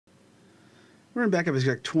We're in Backup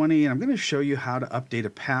Exec 20, and I'm going to show you how to update a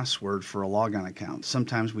password for a logon account.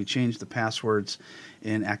 Sometimes we change the passwords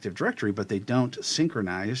in Active Directory, but they don't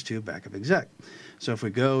synchronize to Backup Exec. So if we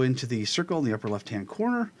go into the circle in the upper left-hand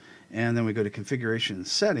corner, and then we go to Configuration and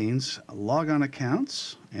Settings, Logon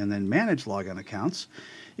Accounts, and then Manage Logon Accounts,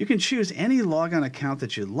 you can choose any logon account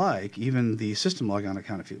that you like, even the system logon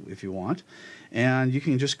account if you want, and you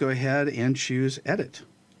can just go ahead and choose Edit.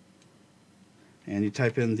 And you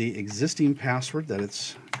type in the existing password that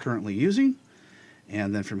it's currently using,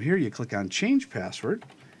 and then from here you click on Change Password,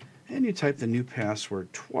 and you type the new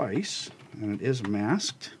password twice, and it is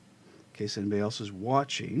masked in case anybody else is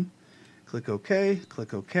watching. Click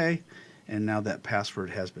OK, and now that password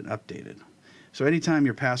has been updated. So anytime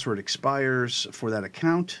your password expires for that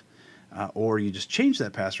account, or you just change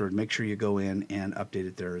that password, make sure you go in and update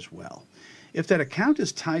it there as well. If that account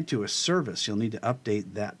is tied to a service, you'll need to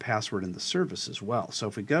update that password in the service as well. So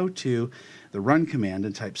if we go to the run command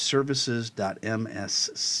and type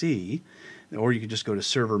services.msc, or you could just go to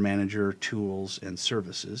Server Manager, Tools, and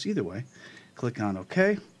Services. Either way, click on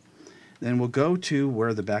OK. Then we'll go to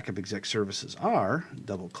where the Backup Exec services are,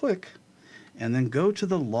 double click, and then go to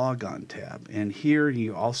the Logon tab. And here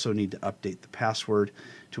you also need to update the password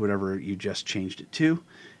to whatever you just changed it to,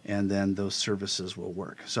 and then those services will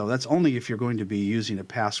work. So that's only if you're going to be using a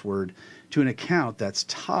password to an account that's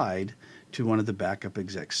tied to one of the Backup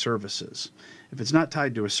Exec services. If it's not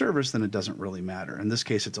tied to a service, then it doesn't really matter. In this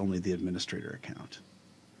case, it's only the administrator account.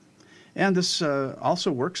 And this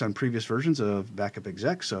also works on previous versions of Backup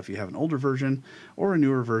Exec, so if you have an older version or a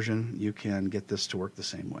newer version, you can get this to work the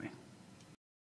same way.